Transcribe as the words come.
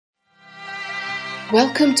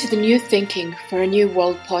Welcome to the New Thinking for a New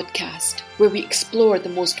World podcast, where we explore the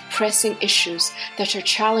most pressing issues that are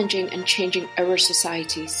challenging and changing our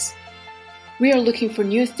societies. We are looking for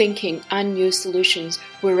new thinking and new solutions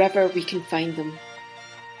wherever we can find them.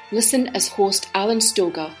 Listen as host Alan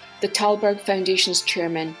Stoga, the Thalberg Foundation's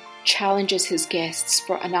chairman, challenges his guests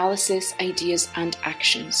for analysis, ideas and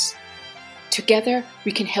actions. Together,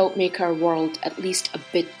 we can help make our world at least a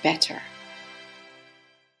bit better.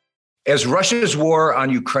 As Russia's war on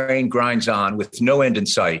Ukraine grinds on with no end in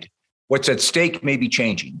sight, what's at stake may be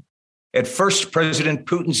changing. At first, President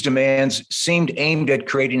Putin's demands seemed aimed at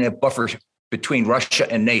creating a buffer between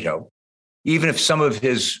Russia and NATO, even if some of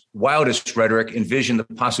his wildest rhetoric envisioned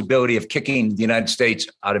the possibility of kicking the United States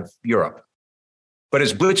out of Europe. But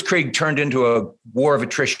as Blitzkrieg turned into a war of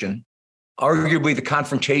attrition, arguably the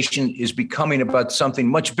confrontation is becoming about something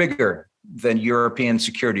much bigger than European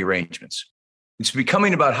security arrangements. It's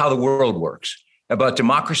becoming about how the world works, about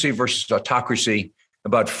democracy versus autocracy,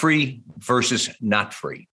 about free versus not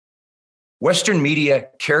free. Western media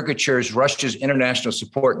caricatures Russia's international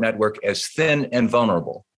support network as thin and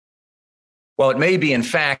vulnerable. While it may be, in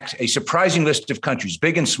fact, a surprising list of countries,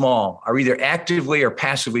 big and small, are either actively or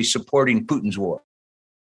passively supporting Putin's war.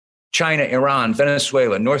 China, Iran,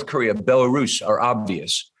 Venezuela, North Korea, Belarus are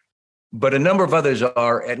obvious, but a number of others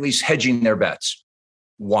are at least hedging their bets.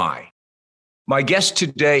 Why? My guest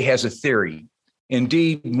today has a theory.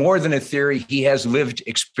 Indeed, more than a theory, he has lived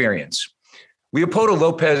experience. Leopoldo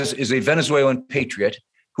Lopez is a Venezuelan patriot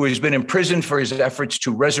who has been imprisoned for his efforts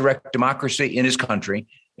to resurrect democracy in his country,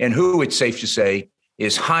 and who, it's safe to say,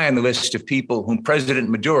 is high on the list of people whom President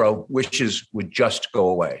Maduro wishes would just go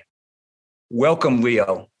away. Welcome,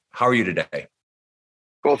 Leo. How are you today?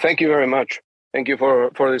 Well, thank you very much. Thank you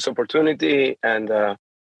for this opportunity, and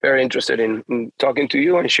very interested in talking to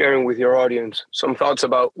you and sharing with your audience some thoughts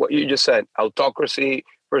about what you just said, autocracy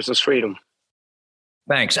versus freedom.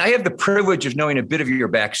 Thanks. I have the privilege of knowing a bit of your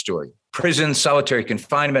backstory: prison, solitary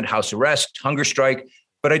confinement, house arrest, hunger strike.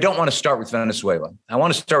 But I don't want to start with Venezuela. I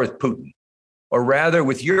want to start with Putin, or rather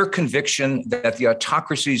with your conviction that the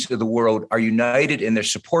autocracies of the world are united in their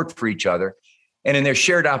support for each other and in their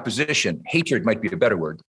shared opposition, hatred might be a better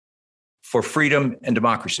word, for freedom and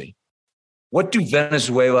democracy. What do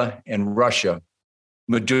Venezuela and Russia,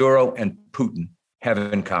 Maduro and Putin have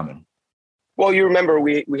in common? Well, you remember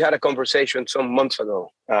we had a conversation some months ago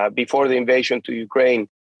before the invasion to Ukraine.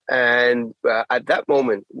 And at that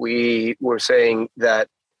moment, we were saying that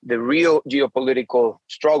the real geopolitical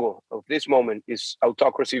struggle of this moment is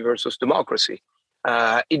autocracy versus democracy.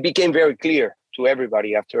 It became very clear to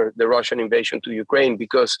everybody after the Russian invasion to Ukraine,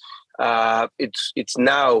 because it's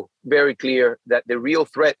now very clear that the real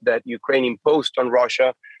threat that Ukraine imposed on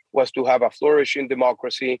Russia was to have a flourishing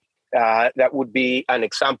democracy that would be an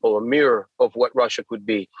example, a mirror of what Russia could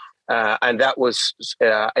be. And that was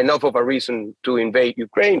enough of a reason to invade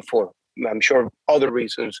Ukraine for, I'm sure, other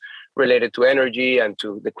reasons related to energy and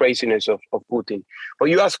to the craziness of Putin. But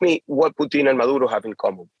you asked me what Putin and Maduro have in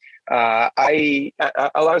common.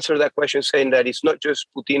 I'll answer that question saying that it's not just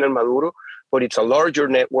Putin and Maduro, but it's a larger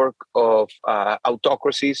network of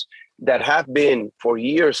autocracies that have been for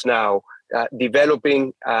years now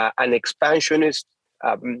developing an expansionist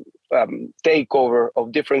takeover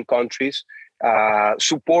of different countries,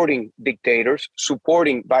 supporting dictators,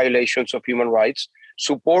 supporting violations of human rights,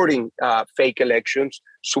 supporting fake elections,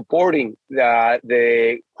 supporting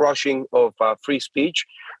the crushing of free speech,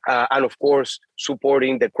 and of course,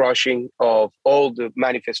 supporting the crushing of all the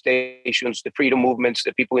manifestations, the freedom movements,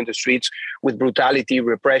 the people in the streets with brutality,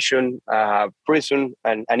 repression, prison,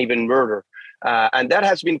 and even murder. And that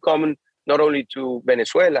has been common not only to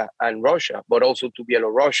Venezuela and Russia, but also to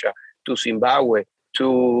Belarus, to Zimbabwe,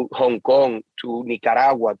 to Hong Kong, to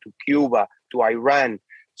Nicaragua, to Cuba, to Iran.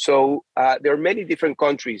 So there are many different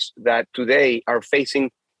countries that today are facing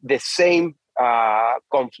the same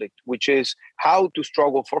conflict, which is how to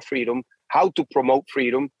struggle for freedom, how to promote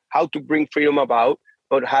freedom, how to bring freedom about,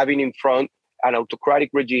 but having in front an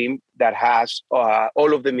autocratic regime that has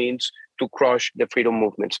all of the means to crush the freedom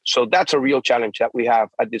movements. So that's a real challenge that we have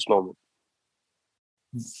at this moment.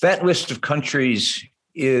 That list of countries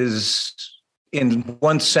is, in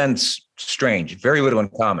one sense, strange, very little in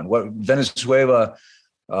common. What Venezuela,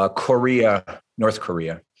 Korea, North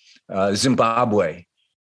Korea, Zimbabwe,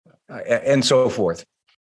 and so forth.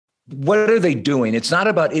 What are they doing? It's not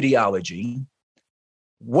about ideology.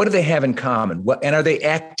 What do they have in common? And are they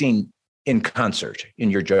acting in concert,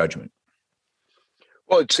 in your judgment?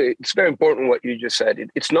 Well, it's very important what you just said.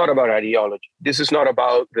 It's not about ideology. This is not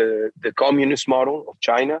about the communist model of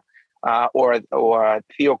China or a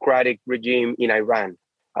theocratic regime in Iran.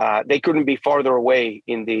 They couldn't be farther away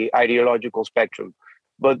in the ideological spectrum,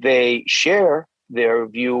 but they share their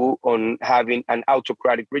view on having an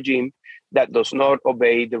autocratic regime that does not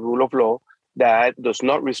obey the rule of law, that does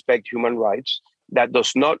not respect human rights, that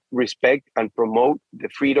does not respect and promote the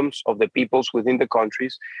freedoms of the peoples within the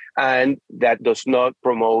countries, and that does not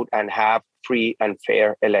promote and have free and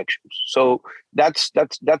fair elections. So that's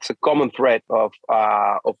a common thread of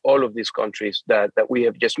all of these countries that we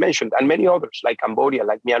have just mentioned, and many others like Cambodia,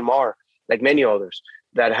 like Myanmar, like many others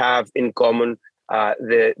that have in common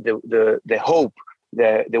the hope,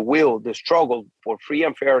 the will, the struggle for free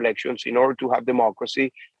and fair elections in order to have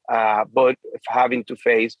democracy, but having to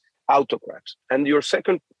face autocrats. And your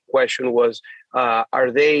second question was,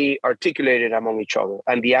 are they articulated among each other?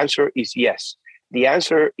 And the answer is yes. The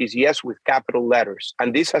answer is yes with capital letters.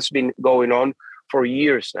 And this has been going on for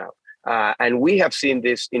years now. And we have seen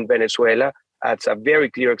this in Venezuela as a very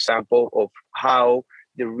clear example of how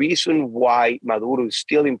the reason why Maduro is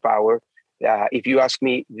still in power, if you ask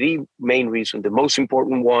me, the main reason, the most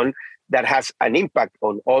important one that has an impact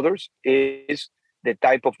on others is the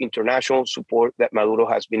type of international support that Maduro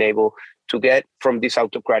has been able to get from these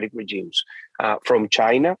autocratic regimes, from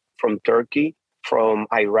China, from Turkey, from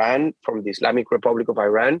Iran, from the Islamic Republic of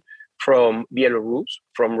Iran, from Belarus,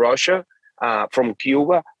 from Russia, from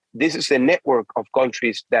Cuba. This is a network of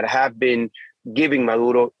countries that have been giving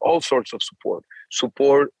Maduro all sorts of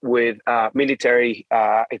support with military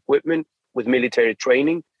equipment, with military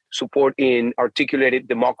training, support in articulated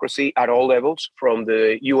democracy at all levels, from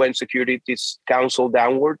the UN Security Council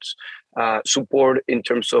downwards, support in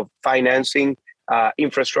terms of financing,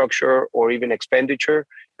 infrastructure, or even expenditure,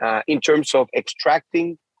 in terms of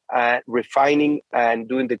extracting, refining, and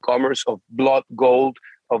doing the commerce of blood gold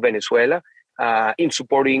of Venezuela, in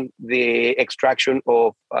supporting the extraction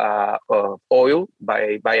of oil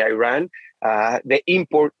by Iran, the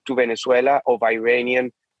import to Venezuela of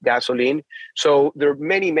Iranian gasoline. So there are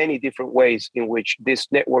many, many different ways in which this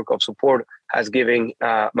network of support has given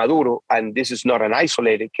Maduro, and this is not an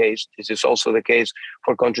isolated case. This is also the case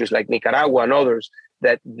for countries like Nicaragua and others,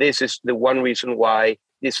 that this is the one reason why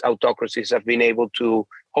these autocracies have been able to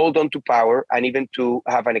hold on to power and even to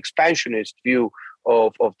have an expansionist view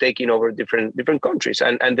of taking over different countries.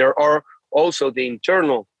 And there are also the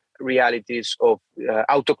internal realities of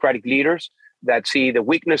autocratic leaders that see the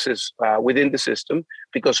weaknesses within the system,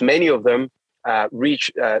 because many of them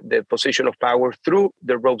reach the position of power through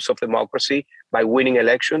the ropes of democracy by winning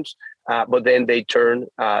elections, but then they turn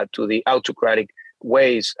to the autocratic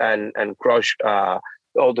ways and crush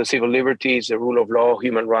all the civil liberties, the rule of law,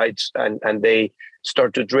 human rights, and they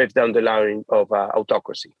start to drift down the line of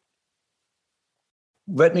autocracy.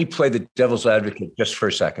 Let me play the devil's advocate just for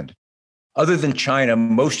a second. Other than China,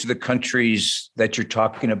 most of the countries that you're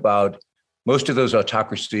talking about, most of those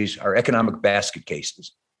autocracies are economic basket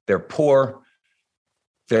cases. They're poor.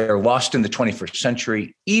 They're lost in the 21st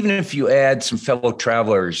century. Even if you add some fellow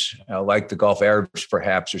travelers like the Gulf Arabs,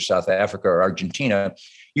 perhaps, or South Africa or Argentina,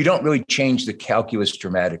 you don't really change the calculus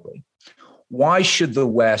dramatically. Why should the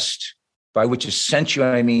West, by which essentially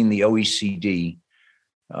I mean the OECD,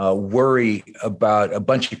 worry about a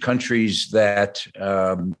bunch of countries that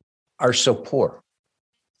are so poor?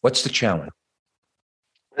 What's the challenge?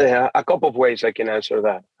 A couple of ways I can answer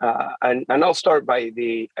that. And I'll start by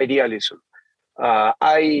the idealism.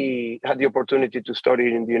 I had the opportunity to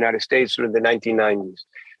study in the United States during the 1990s.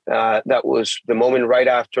 That was the moment right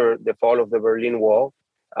after the fall of the Berlin Wall.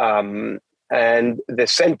 And the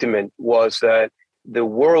sentiment was that the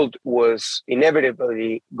world was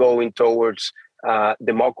inevitably going towards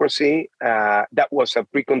democracy. That was a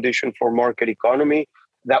precondition for market economy.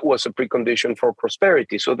 That was a precondition for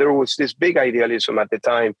prosperity. So there was this big idealism at the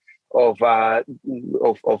time of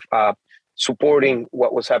supporting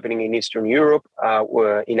what was happening in Eastern Europe,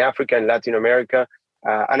 in Africa and Latin America.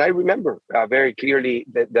 And I remember very clearly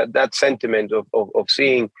that sentiment of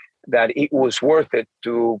seeing that it was worth it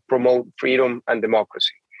to promote freedom and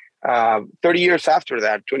democracy. 30 years after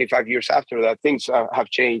that, 25 years after that, things have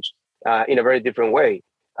changed in a very different way.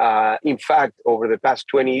 In fact, over the past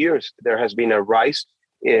 20 years, there has been a rise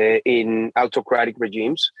in autocratic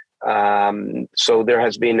regimes. So there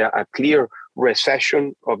has been a clear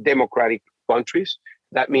recession of democratic countries.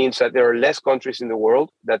 That means that there are less countries in the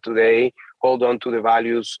world that today hold on to the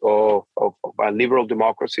values of a liberal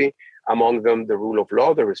democracy, among them the rule of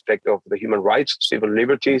law, the respect of the human rights, civil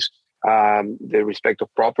liberties, the respect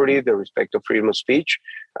of property, the respect of freedom of speech.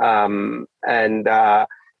 And that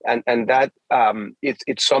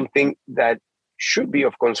it's something that should be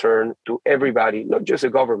of concern to everybody, not just the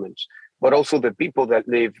governments, but also the people that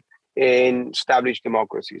live in established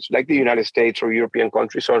democracies like the United States or European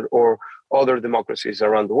countries or other democracies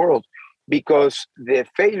around the world, because the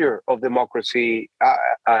failure of democracy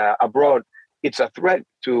abroad, it's a threat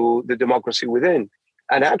to the democracy within.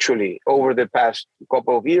 And actually, over the past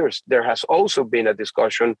couple of years, there has also been a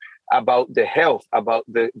discussion about the health, about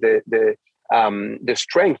the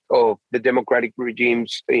strength of the democratic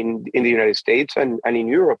regimes in the United States and in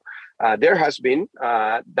Europe. There has been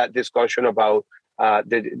that discussion about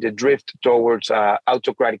the drift towards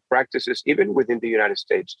autocratic practices, even within the United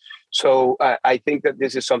States. So I think that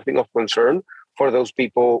this is something of concern for those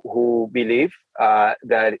people who believe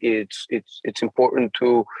that it's important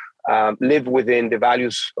to live within the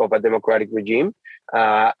values of a democratic regime,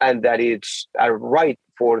 and that it's a right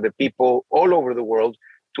for the people all over the world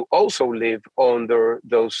to also live under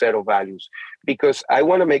those set of values. Because I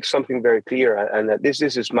want to make something very clear, and that this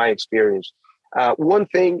is my experience. One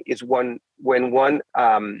thing is when one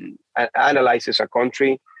analyzes a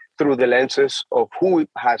country through the lenses of who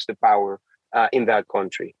has the power in that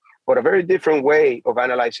country. But a very different way of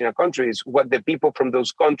analyzing a country is what the people from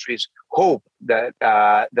those countries hope that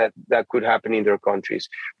could happen in their countries.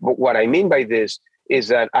 But what I mean by this is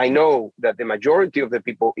that I know that the majority of the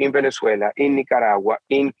people in Venezuela, in Nicaragua,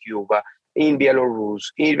 in Cuba, in Belarus,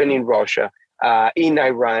 even in Russia, in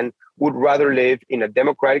Iran, would rather live in a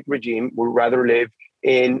democratic regime, would rather live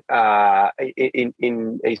in a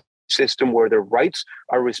system where their rights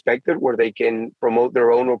are respected, where they can promote their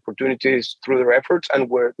own opportunities through their efforts, and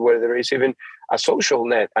where there is even a social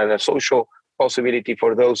net and a social possibility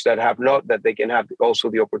for those that have not, that they can have also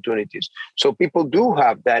the opportunities. So people do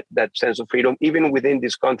have that sense of freedom, even within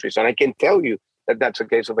these countries. And I can tell you that that's the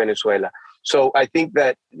case of Venezuela. So I think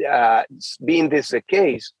that being this the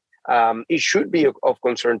case, it should be of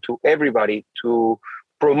concern to everybody to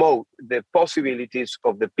promote the possibilities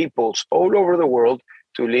of the peoples all over the world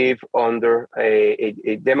to live under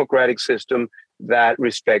a democratic system that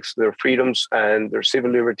respects their freedoms and their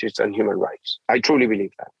civil liberties and human rights. I truly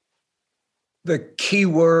believe that. The key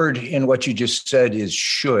word in what you just said is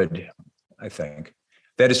should, I think.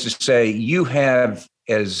 That is to say, you have,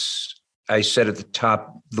 as I said at the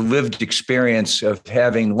top, the lived experience of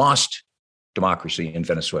having lost democracy in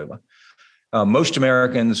Venezuela. Most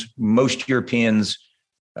Americans, most Europeans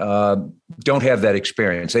don't have that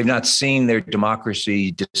experience. They've not seen their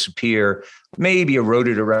democracy disappear, maybe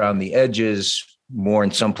eroded around the edges, more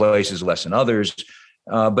in some places, less in others,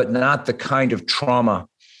 but not the kind of trauma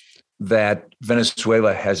that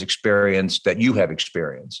Venezuela has experienced, that you have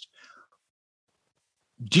experienced.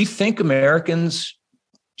 Do you think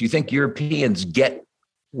Europeans get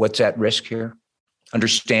what's at risk here?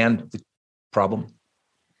 Understand the problem?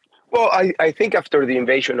 Well, I think after the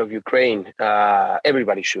invasion of Ukraine,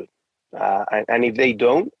 everybody should. And if they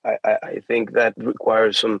don't, I think that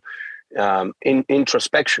requires some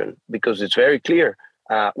introspection, because it's very clear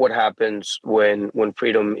what happens when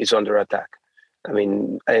freedom is under attack. I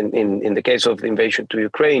mean, in the case of the invasion to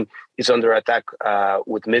Ukraine, it's under attack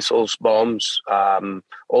with missiles, bombs,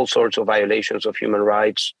 all sorts of violations of human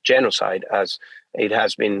rights, genocide, as it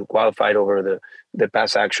has been qualified over the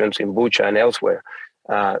past actions in Bucha and elsewhere.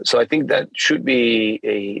 So I think that should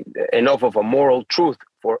be enough of a moral truth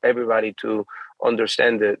for everybody to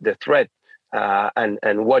understand the threat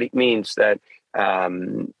and what it means that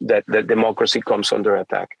democracy comes under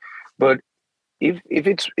attack. But if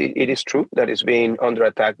it is true that it's being under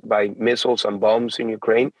attack by missiles and bombs in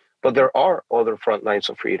Ukraine, but there are other front lines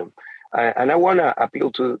of freedom. And I want to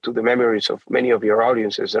appeal to the memories of many of your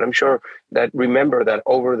audiences that I'm sure that remember that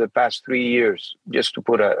over the past 3 years, just to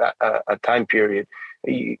put a time period,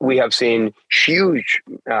 we have seen huge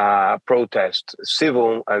protests,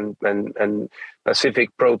 civil and pacific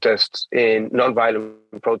protests, in nonviolent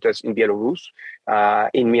protests in Belarus,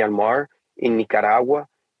 in Myanmar, in Nicaragua,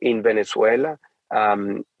 in Venezuela,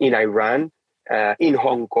 in Iran, in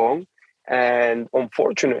Hong Kong. And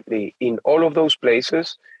unfortunately, in all of those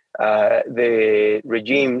places, the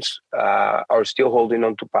regimes are still holding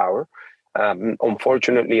on to power.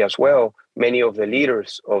 Unfortunately, as well, many of the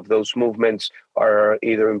leaders of those movements are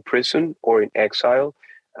either in prison or in exile,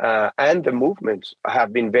 and the movements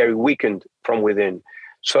have been very weakened from within.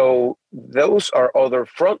 So those are other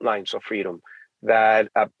front lines of freedom that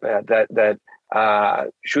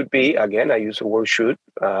should be, again, I use the word should,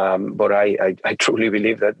 but I truly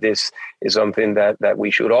believe that this is something that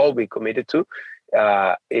we should all be committed to,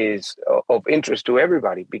 is of interest to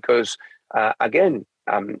everybody, because again,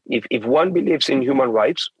 if one believes in human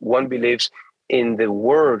rights, one believes in the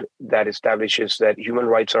word that establishes that human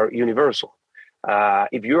rights are universal.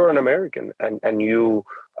 If you're an American and you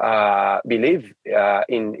believe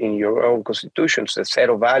in your own constitutions, the set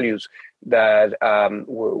of values that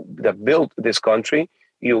that built this country,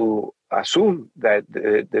 you assume that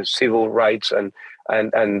the civil rights and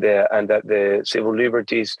that the civil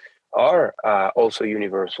liberties are also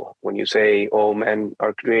universal. When you say all men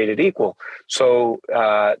are created equal, so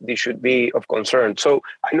this should be of concern. So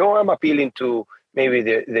I know I'm appealing to maybe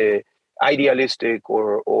the idealistic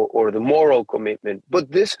or the moral commitment,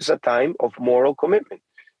 but this is a time of moral commitment.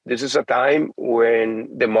 This is a time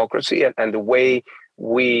when democracy and the way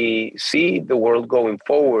we see the world going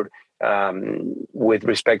forward, with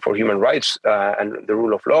respect for human rights and the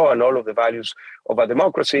rule of law and all of the values of a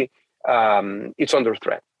democracy, it's under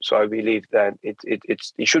threat. So I believe that it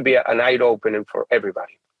should be an eye opening for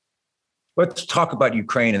everybody. Let's talk about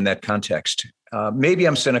Ukraine in that context. Maybe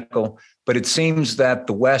I'm cynical, but it seems that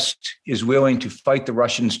the West is willing to fight the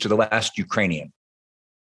Russians to the last Ukrainian.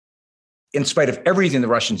 In spite of everything the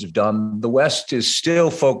Russians have done, the West is still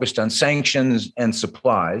focused on sanctions and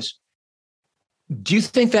supplies. Do you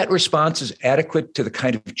think that response is adequate to the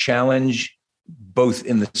kind of challenge, both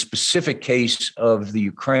in the specific case of the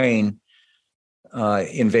Ukraine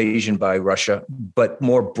invasion by Russia, but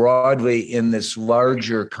more broadly in this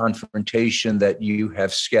larger confrontation that you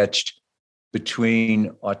have sketched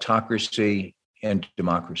between autocracy and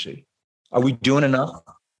democracy? Are we doing enough?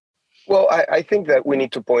 Well, I think that we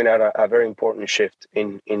need to point out a very important shift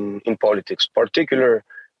in politics,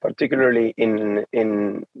 particularly in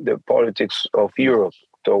the politics of Europe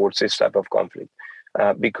towards this type of conflict,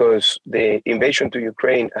 because the invasion to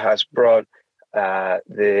Ukraine has brought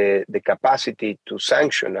the capacity to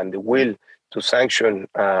sanction and the will to sanction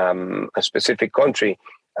a specific country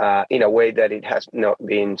in a way that it has not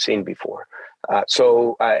been seen before.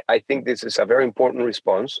 So I think this is a very important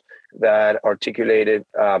response that articulated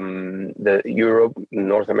the Europe,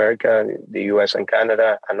 North America, the US and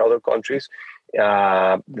Canada and other countries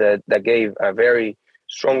that gave a very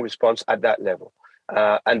strong response at that level.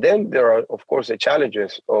 And then there are, of course, the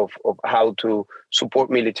challenges of how to support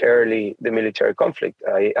militarily the military conflict.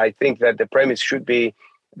 I think that the premise should be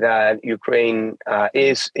that Ukraine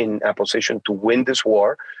is in a position to win this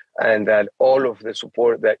war, and that all of the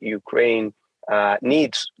support that Ukraine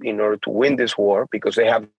needs in order to win this war, because they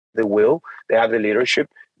have the will, they have the leadership,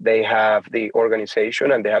 they have the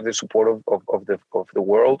organization, and they have the support of the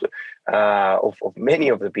world, of many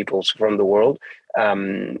of the peoples from the world,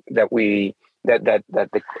 that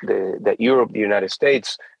Europe, the United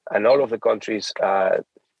States, and all of the countries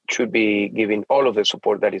should be giving all of the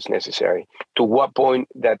support that is necessary. To what point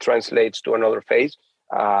that translates to another phase,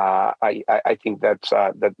 I think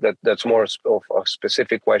that's more of a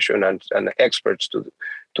specific question and experts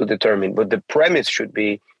to determine. But the premise should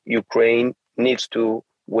be Ukraine needs to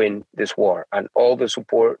win this war, and all the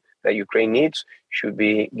support that Ukraine needs should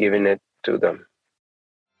be given it to them.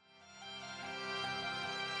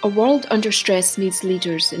 A world under stress needs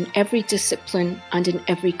leaders in every discipline and in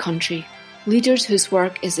every country. Leaders whose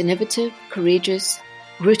work is innovative, courageous,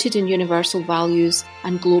 rooted in universal values,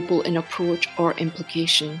 and global in approach or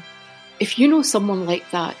implication. If you know someone like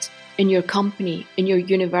that in your company, in your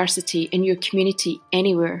university, in your community,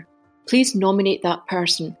 anywhere, please nominate that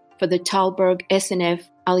person for the Talberg SNF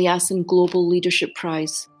Aliassime Global Leadership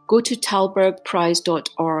Prize. Go to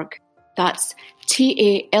talbergprize.org. That's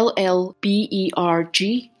TALLBERG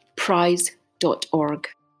prize.org.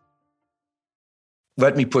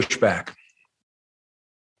 Let me push back.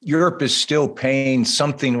 Europe is still paying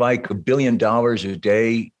something like $1 billion a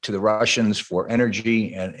day to the Russians for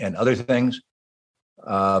energy and other things.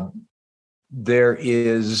 There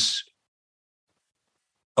is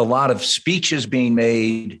a lot of speeches being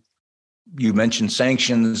made. You mentioned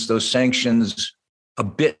sanctions. Those sanctions, a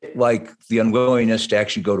bit like the unwillingness to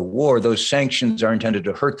actually go to war, those sanctions are intended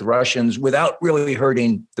to hurt the Russians without really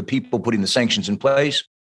hurting the people putting the sanctions in place.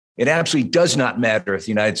 It absolutely does not matter if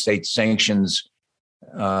the United States sanctions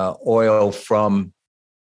oil from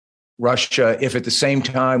Russia, if at the same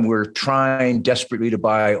time we're trying desperately to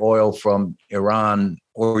buy oil from Iran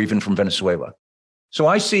or even from Venezuela. So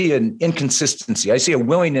I see an inconsistency. I see a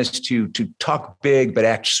willingness to talk big but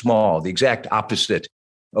act small, the exact opposite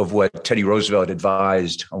of what Teddy Roosevelt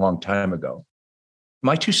advised a long time ago. Am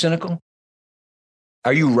I too cynical?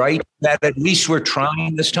 Are you right that at least we're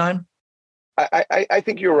trying this time? I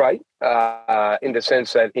think you're right in the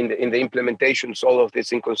sense that in the implementations, all of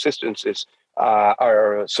these inconsistencies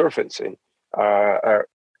are surfacing.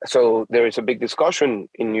 So there is a big discussion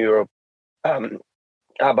in Europe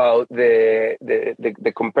about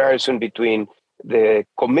the comparison between the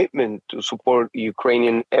commitment to support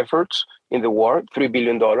Ukrainian efforts in the war, $3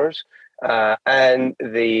 billion, and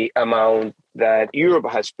the amount that Europe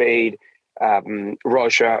has paid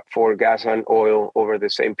Russia for gas and oil over the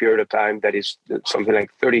same period of time, that is something like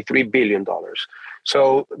 $33 billion.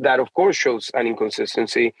 So that, of course, shows an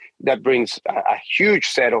inconsistency that brings a huge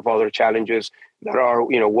set of other challenges that are,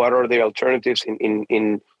 what are the alternatives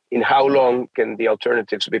in how long can the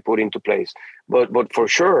alternatives be put into place? But for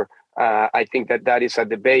sure, I think that is a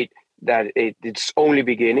debate that it's only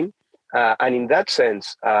beginning. And in that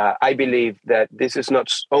sense, I believe that this is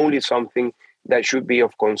not only something that should be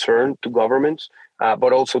of concern to governments,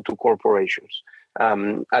 but also to corporations.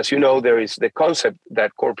 As you know, there is the concept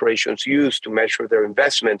that corporations use to measure their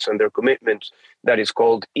investments and their commitments that is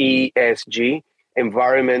called ESG,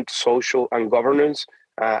 environment, social, and governance.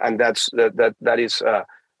 And that is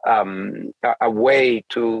a way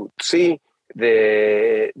to see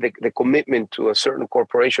the commitment to a certain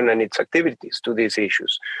corporation and its activities to these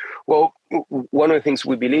issues. Well, one of the things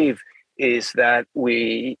we believe is that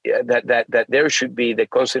that there should be the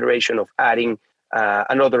consideration of adding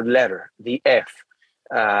another letter, the F,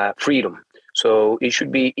 freedom. So it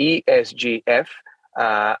should be ESGF,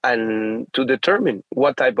 and to determine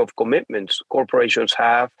what type of commitments corporations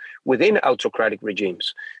have within autocratic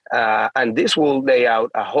regimes. And this will lay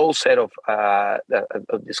out a whole set of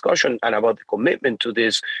discussion and about the commitment to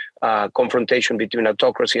this confrontation between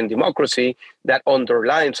autocracy and democracy that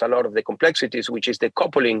underlines a lot of the complexities, which is the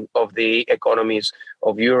coupling of the economies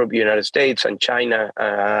of Europe, United States, and China,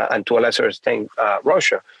 and to a lesser extent,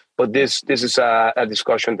 Russia. But this is a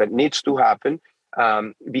discussion that needs to happen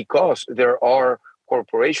because there are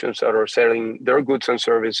corporations that are selling their goods and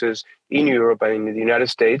services in Europe and in the United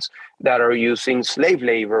States that are using slave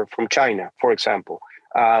labor from China, for example.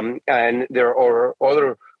 And there are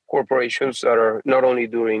other corporations that are not only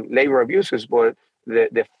doing labor abuses, but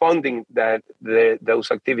the funding that those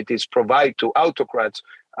activities provide to autocrats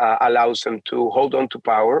allows them to hold on to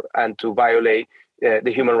power and to violate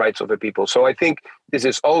the human rights of the people. So I think this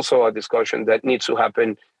is also a discussion that needs to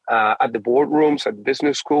happen at the boardrooms, at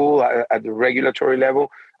business school, at the regulatory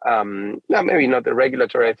level. Maybe not the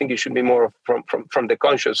regulatory. I think it should be more from the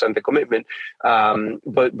conscience and the commitment.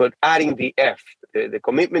 But adding the F, the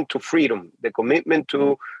commitment to freedom, the commitment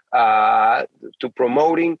to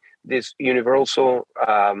promoting these universal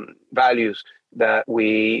values that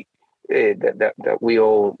we that we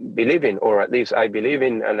all believe in, or at least I believe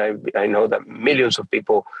in, and I know that millions of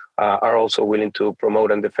people are also willing to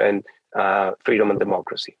promote and defend freedom and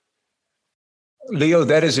democracy. Leo,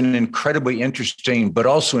 that is an incredibly interesting, but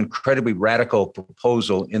also incredibly radical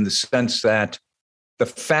proposal in the sense that the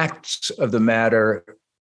facts of the matter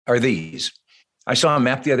are these. I saw a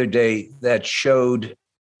map the other day that showed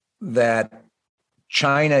that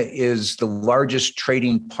China is the largest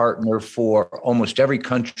trading partner for almost every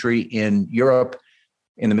country in Europe,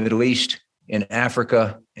 in the Middle East, in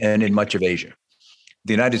Africa, and in much of Asia.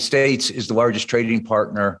 The United States is the largest trading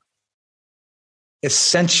partner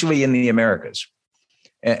essentially in the Americas,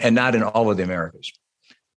 and not in all of the Americas.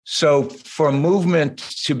 So for a movement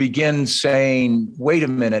to begin saying, wait a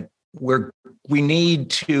minute, we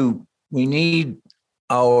need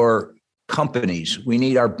our companies, we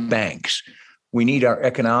need our banks, we need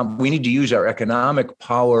to use our economic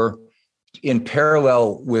power in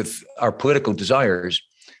parallel with our political desires,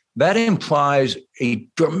 that implies a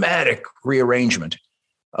dramatic rearrangement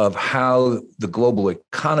of how the global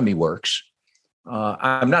economy works.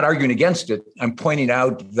 I'm not arguing against it. I'm pointing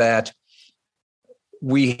out that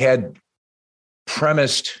we had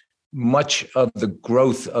premised much of the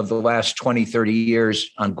growth of the last 20, 30 years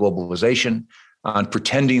on globalization, on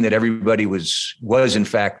pretending that everybody was in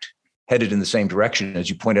fact headed in the same direction. As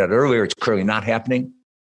you pointed out earlier, it's clearly not happening.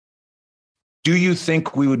 Do you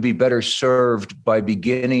think we would be better served by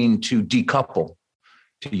beginning to decouple,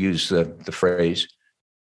 to use the phrase,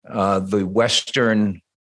 the Western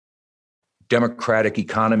democratic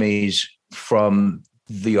economies from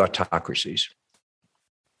the autocracies?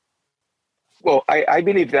 Well, I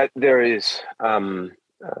believe that there is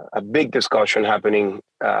a big discussion happening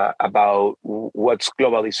about what's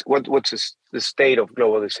the state of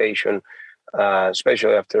globalization,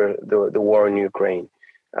 especially after the war in Ukraine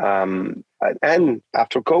and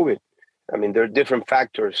after COVID. I mean, there are different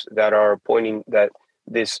factors that are pointing that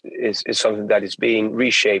this is something that is being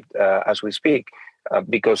reshaped as we speak.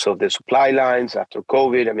 Because of the supply lines after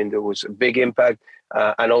COVID. I mean, there was a big impact.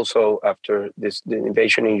 And also after the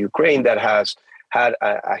invasion in Ukraine, that has had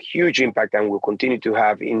a huge impact and will continue to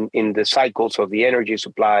have in the cycles of the energy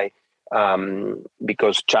supply,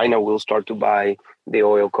 because China will start to buy the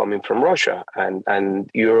oil coming from Russia. And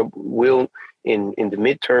Europe will, in the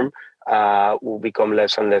midterm, will become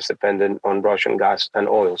less and less dependent on Russian gas and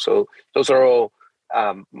oil. So those are all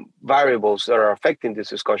variables that are affecting this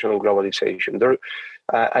discussion on globalization.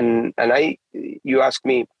 You ask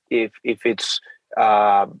me if it's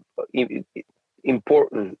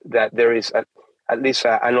important that there is at least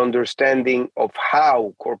an understanding of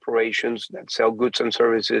how corporations that sell goods and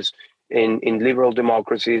services in liberal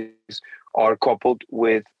democracies are coupled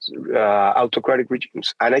with autocratic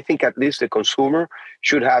regimes. And I think at least the consumer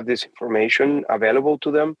should have this information available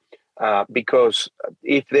to them, because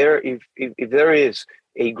if there is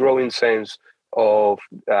a growing sense of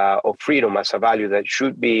freedom as a value that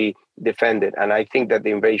should be defended, and I think that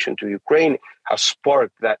the invasion to Ukraine has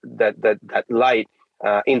sparked that light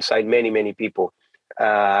inside many people.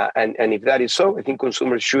 And if that is so, I think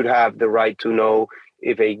consumers should have the right to know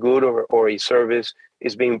if a good or a service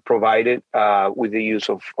is being provided with the use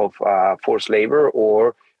of forced labor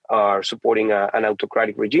or are supporting an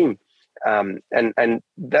autocratic regime. And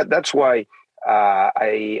that's why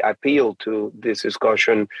I appeal to this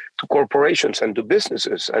discussion to corporations and to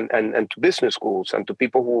businesses and to business schools and to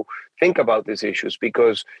people who think about these issues,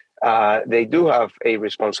 because they do have a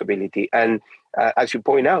responsibility. And as you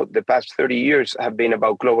point out, the past 30 years have been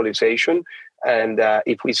about globalization. And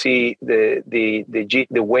if we see the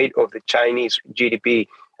weight of the Chinese GDP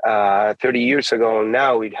 30 years ago,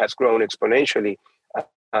 now it has grown exponentially.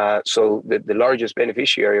 So the largest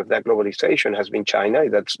beneficiary of that globalization has been China.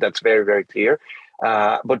 That's very, very clear.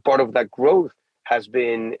 But part of that growth has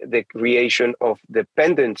been the creation of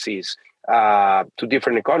dependencies to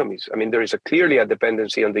different economies. I mean, there is clearly a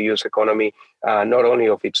dependency on the U.S. economy, not only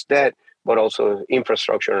of its debt, but also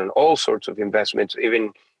infrastructure and all sorts of investments,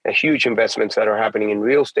 even huge investments that are happening in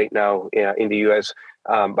real estate now in the U.S.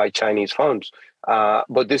 By Chinese funds.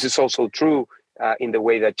 But this is also true in the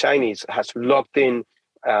way that Chinese has locked in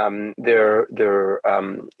their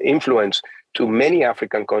influence to many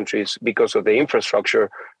African countries because of the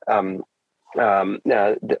infrastructure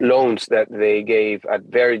the loans that they gave at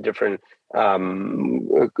very different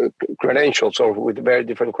credentials, or with very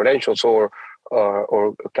different credentials or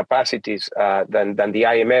capacities than the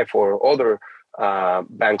IMF or other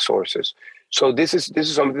bank sources. So this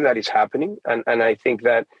is something that is happening, and I think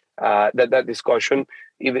that that discussion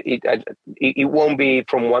it won't be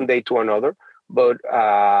from one day to another. But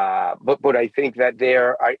I think that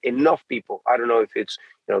there are enough people. I don't know if it's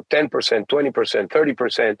 10%, 20%,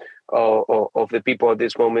 30% of the people at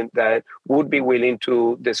this moment that would be willing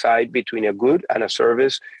to decide between a good and a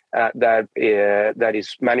service that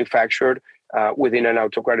is manufactured within an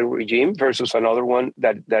autocratic regime versus another one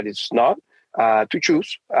that is not, to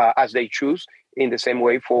choose as they choose in the same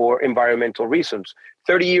way for environmental reasons.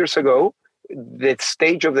 30 years ago, the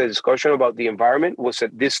stage of the discussion about the environment was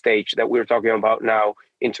at this stage that we're talking about now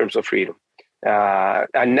in terms of freedom.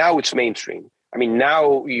 And now it's mainstream. I mean,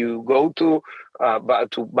 now you go to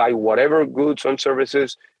buy whatever goods and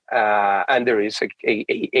services, and there is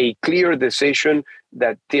a clear decision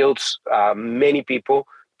that tilts many people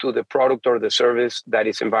to the product or the service that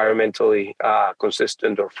is environmentally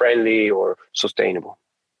consistent or friendly or sustainable.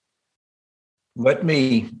 Let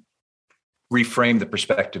me reframe the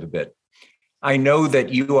perspective a bit. I know that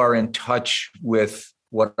you are in touch with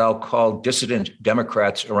what I'll call dissident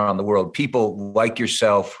Democrats around the world, people like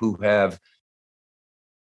yourself who have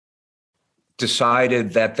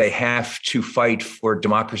decided that they have to fight for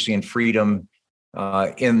democracy and freedom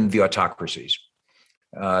in the autocracies,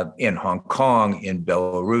 in Hong Kong, in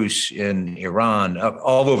Belarus, in Iran,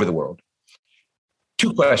 all over the world.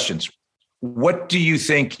 Two questions. What do you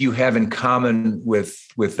think you have in common with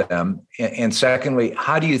them? And secondly,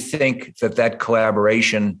 how do you think that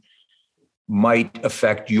collaboration might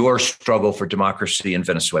affect your struggle for democracy in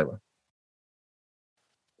Venezuela?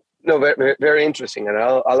 No, very, very interesting. And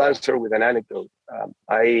I'll answer with an anecdote.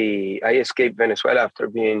 I escaped Venezuela after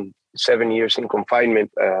being 7 years in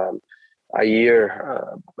confinement a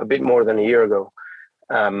bit more than a year ago.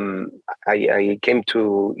 I came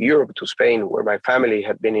to Europe, to Spain, where my family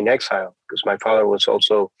had been in exile because my father was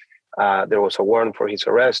also, there was a warrant for his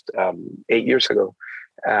arrest 8 years ago.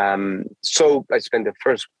 So I spent the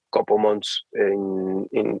first couple months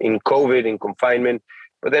in COVID, in confinement,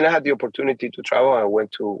 but then I had the opportunity to travel. I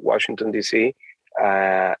went to Washington, D.C.,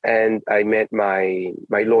 and I met my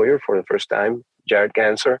lawyer for the first time, Jared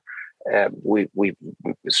Ganser. We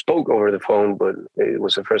spoke over the phone, but it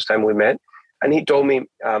was the first time we met. And he told me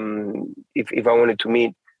if I wanted to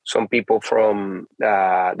meet some people from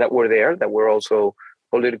that were there, that were also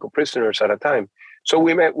political prisoners at a time. So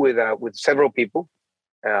we met with several people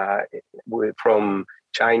from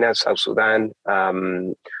China, South Sudan,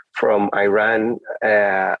 from Iran,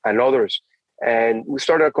 and others. And we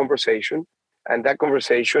started a conversation. And that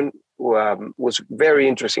conversation was very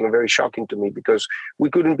interesting and very shocking to me because we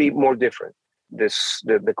couldn't be more different.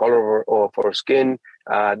 The color of our skin,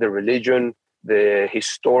 the religion, the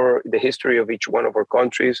history of each one of our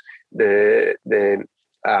countries, the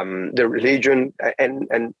religion,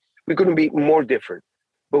 and we couldn't be more different.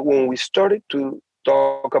 But when we started to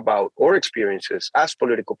talk about our experiences as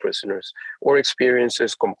political prisoners, or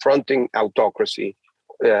experiences confronting autocracy,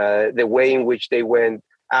 the way in which they went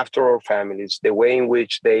after our families, the way in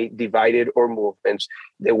which they divided our movements,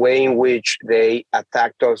 the way in which they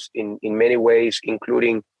attacked us in many ways,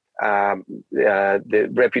 including the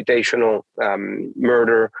reputational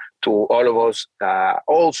murder to all of us,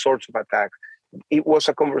 all sorts of attacks. It was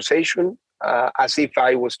a conversation as if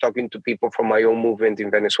I was talking to people from my own movement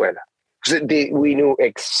in Venezuela. We knew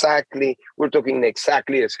exactly, we're talking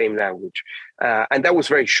exactly the same language. And that was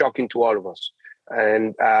very shocking to all of us.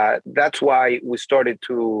 And that's why we started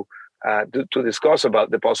to discuss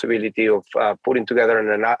about the possibility of putting together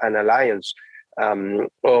an alliance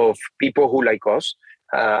of people who, like us,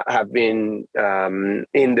 have been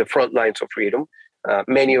in the front lines of freedom,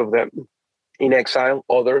 many of them in exile,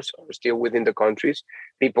 others are still within the countries,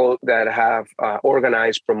 people that have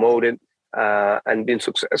organized, promoted, and been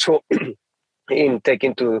successful in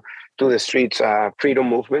taking to the streets freedom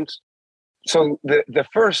movements. So the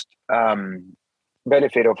first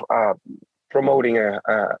benefit of promoting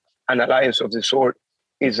an alliance of this sort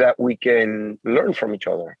is that we can learn from each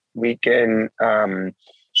other. We can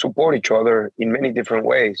support each other in many different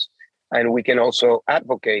ways. And we can also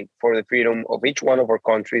advocate for the freedom of each one of our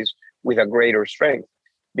countries with a greater strength.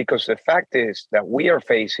 Because the fact is that we are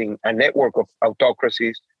facing a network of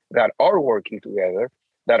autocracies that are working together,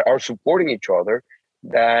 that are supporting each other,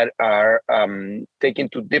 that are taking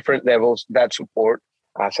to different levels that support,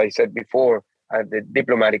 as I said before, at the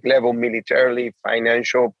diplomatic level, militarily,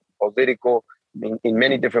 financial, political, in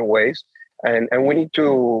many different ways. And we need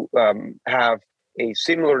to have a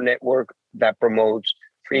similar network that promotes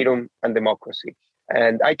freedom and democracy.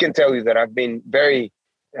 And I can tell you that I've been very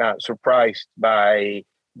surprised by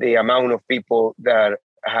the amount of people that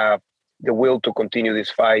have the will to continue this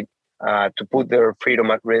fight, to put their freedom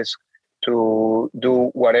at risk, to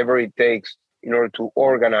do whatever it takes in order to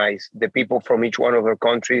organize the people from each one of their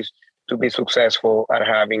countries to be successful at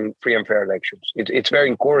having free and fair elections. It's very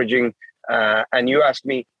encouraging. And you asked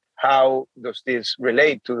me, how does this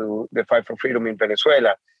relate to the fight for freedom in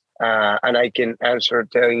Venezuela? And I can answer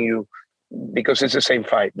telling you, because it's the same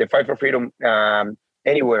fight. The fight for freedom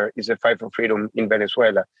anywhere is a fight for freedom in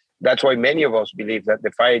Venezuela. That's why many of us believe that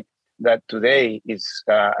the fight that today is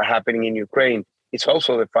happening in Ukraine is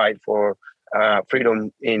also the fight for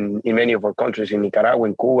freedom in many of our countries, in Nicaragua,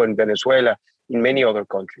 in Cuba, in Venezuela, in many other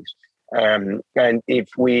countries. And if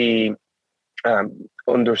we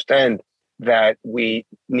understand that we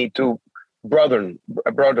need to broaden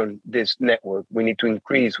this network, we need to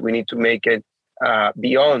increase, we need to make it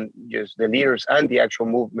beyond just the leaders and the actual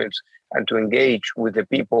movements, and to engage with the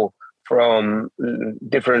people from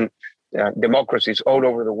different democracies all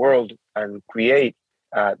over the world and create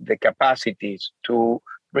the capacities to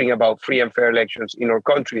bring about free and fair elections in our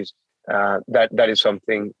countries, that is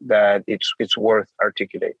something that it's worth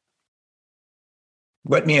articulating.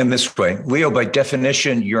 Let me end this way. Leo, by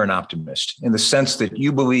definition, you're an optimist in the sense that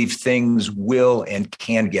you believe things will and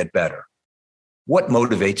can get better. What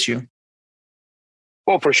motivates you?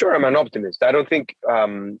 Well, for sure, I'm an optimist. I don't think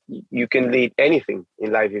you can lead anything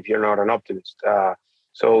in life if you're not an optimist.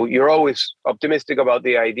 So you're always optimistic about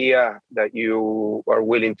the idea that you are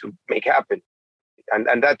willing to make happen.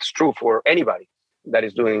 And that's true for anybody that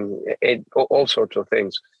is doing all sorts of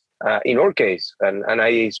things. In our case, and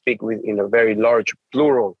I speak in a very large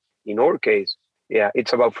plural, in our case, yeah,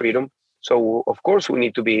 it's about freedom. So, of course, we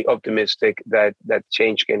need to be optimistic that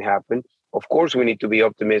change can happen. Of course, we need to be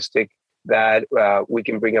optimistic that we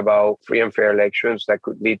can bring about free and fair elections that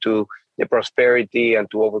could lead to the prosperity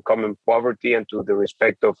and to overcoming poverty and to the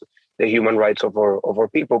respect of the human rights of our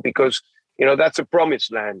people. Because, that's a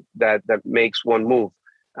promised land that makes one move.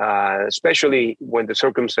 Especially when the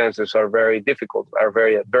circumstances are very difficult, are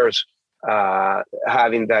very adverse.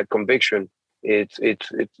 Having that conviction,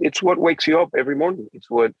 it's what wakes you up every morning. It's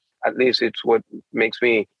what makes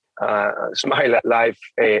me smile at life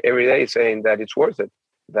every day, saying that it's worth it,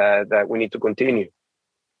 that we need to continue.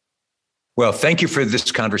 Well, thank you for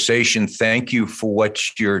this conversation. Thank you for what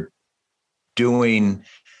you're doing,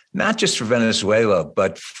 not just for Venezuela,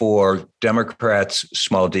 but for Democrats,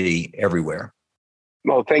 small d, everywhere.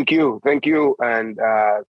 Well, thank you. And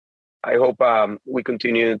I hope we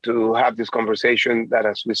continue to have this conversation that,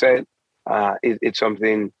 as we said, it's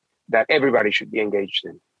something that everybody should be engaged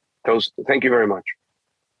in. Thank you very much.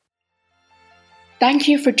 Thank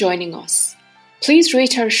you for joining us. Please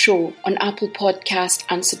rate our show on Apple Podcast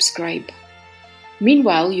and subscribe.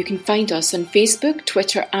 Meanwhile, you can find us on Facebook,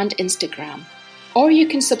 Twitter and Instagram. Or you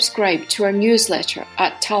can subscribe to our newsletter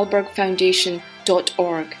at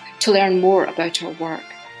tallbergfoundation.org to learn more about our work.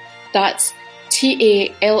 That's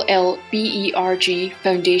TALLBERG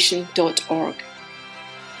foundation.org.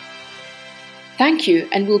 Thank you,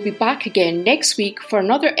 and we'll be back again next week for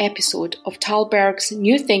another episode of Tallberg's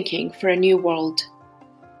New Thinking for a New World.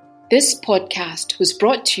 This podcast was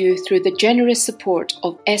brought to you through the generous support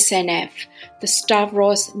of SNF, the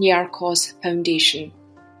Stavros Niarchos Foundation.